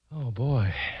Oh,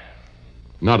 boy.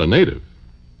 Not a native.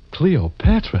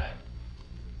 Cleopatra.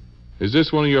 Is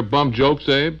this one of your bum jokes,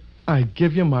 Abe? I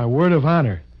give you my word of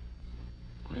honor.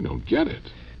 I don't get it.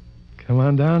 Come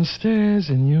on downstairs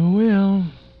and you will.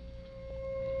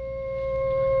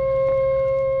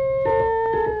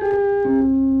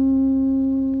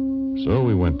 So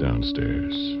we went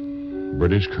downstairs.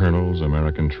 British colonels,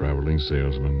 American traveling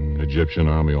salesmen, Egyptian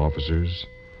army officers,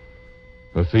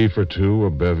 a thief or two, a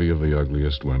bevy of the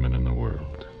ugliest women in the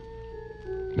world.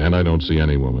 And I don't see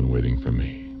any woman waiting for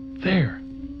me. There.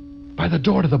 By the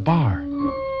door to the bar.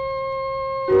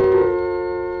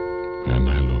 And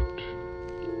I looked.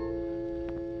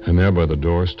 And there by the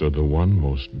door stood the one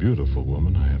most beautiful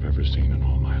woman I have ever seen in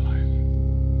all my life.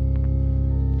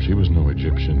 She was no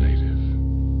Egyptian native.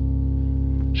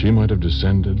 She might have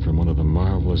descended from one of the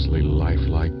marvelously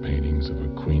lifelike paintings of a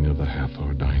queen of the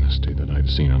Hathor dynasty that I'd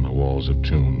seen on the walls of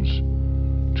tombs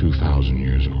 2,000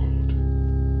 years old.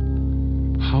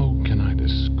 How can I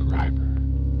describe her?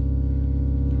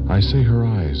 I say her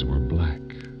eyes were black.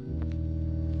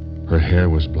 Her hair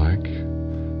was black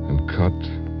and cut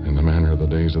in the manner of the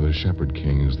days of the shepherd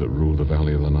kings that ruled the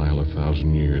valley of the Nile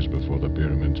 1,000 years before the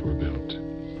pyramids were built.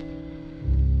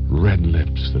 Red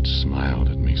lips that smiled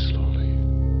at me slowly.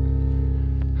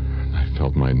 I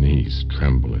felt my knees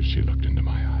tremble as she looked into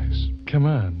my eyes. Come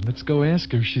on, let's go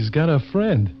ask her. She's got a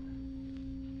friend.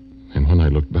 And when I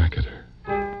looked back at her...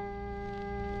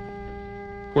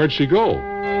 Where'd she go?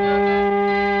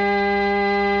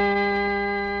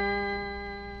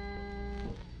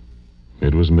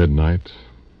 It was midnight,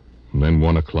 and then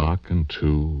 1 o'clock, and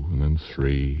 2, and then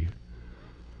 3.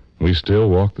 We still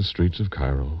walked the streets of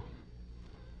Cairo.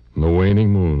 And the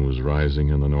waning moon was rising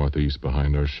in the northeast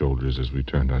behind our shoulders as we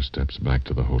turned our steps back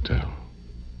to the hotel.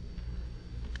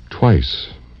 Twice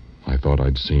I thought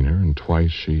I'd seen her, and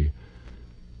twice she,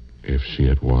 if she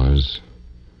it was,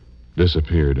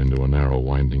 disappeared into a narrow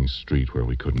winding street where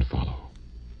we couldn't follow.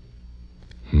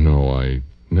 No, I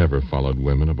never followed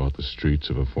women about the streets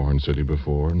of a foreign city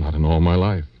before, not in all my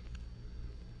life.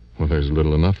 Well, there's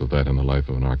little enough of that in the life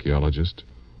of an archaeologist.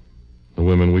 The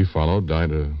women we followed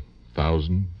died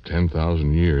 1,000,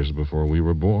 10,000 years before we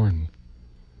were born.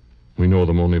 We know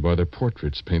them only by their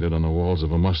portraits painted on the walls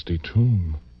of a musty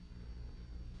tomb,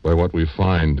 by what we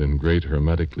find in great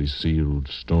hermetically sealed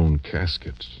stone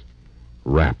caskets,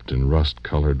 wrapped in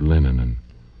rust-colored linen and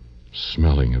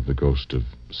smelling of the ghost of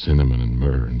cinnamon and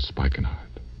myrrh and spikenard.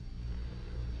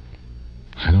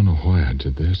 I don't know why I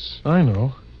did this. I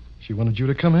know. She wanted you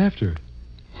to come after her.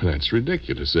 Well, that's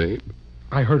ridiculous, Abe.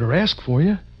 I heard her ask for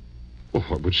you. Well,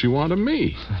 what would she want of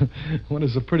me? What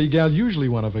does a pretty gal usually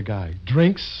want of a guy?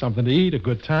 Drinks, something to eat, a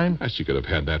good time? She could have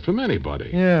had that from anybody.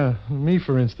 Yeah, me,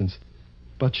 for instance.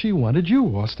 But she wanted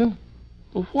you, Austin.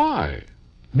 Well, why?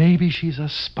 Maybe she's a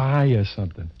spy or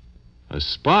something. A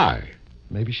spy?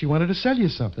 Maybe she wanted to sell you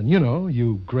something. You know,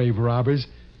 you grave robbers.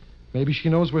 Maybe she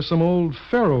knows where some old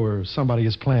pharaoh or somebody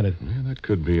is planted. Yeah, that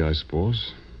could be, I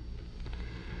suppose.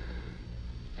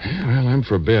 Yeah, well, I'm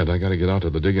for bed. I got to get out to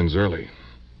the diggings early.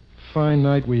 Fine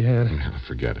night we had. Yeah,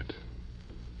 forget it.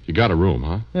 You got a room,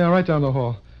 huh? Yeah, right down the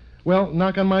hall. Well,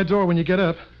 knock on my door when you get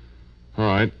up. All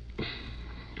right.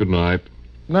 Good night.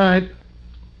 Night.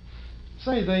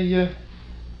 Say, they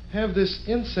have this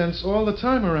incense all the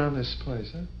time around this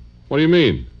place, huh? What do you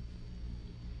mean?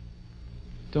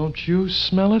 Don't you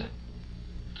smell it?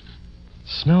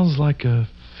 Smells like a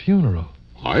funeral.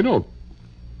 I don't.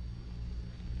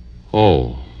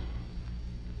 Oh.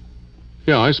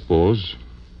 Yeah, I suppose.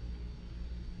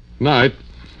 Night.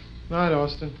 Night,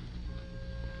 Austin.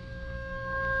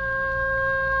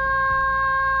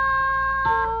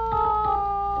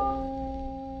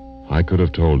 I could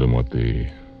have told him what the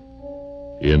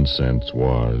incense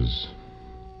was.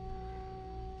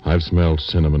 I've smelled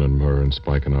cinnamon and myrrh and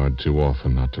spikenard too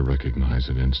often not to recognize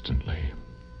it instantly.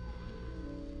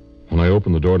 When I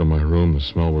opened the door to my room, the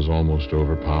smell was almost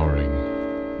overpowering,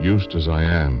 used as I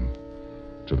am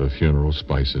to the funeral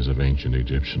spices of ancient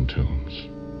Egyptian tombs.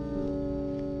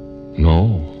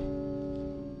 No,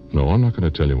 I'm not going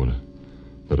to tell you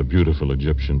that a beautiful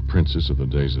Egyptian princess of the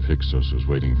days of Hyksos was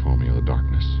waiting for me in the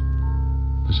darkness.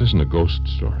 This isn't a ghost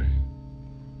story.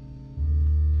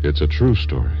 It's a true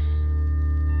story.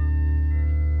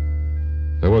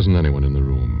 There wasn't anyone in the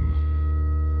room.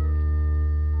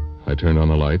 I turned on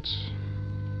the lights,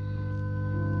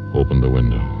 opened the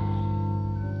window.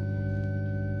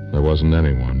 There wasn't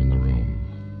anyone in the room.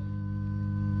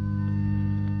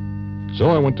 So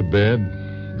I went to bed,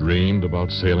 dreamed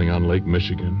about sailing on Lake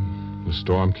Michigan. The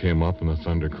storm came up and the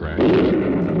thunder crashed.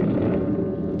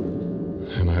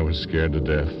 And I was scared to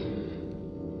death.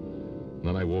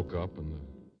 Then I woke up and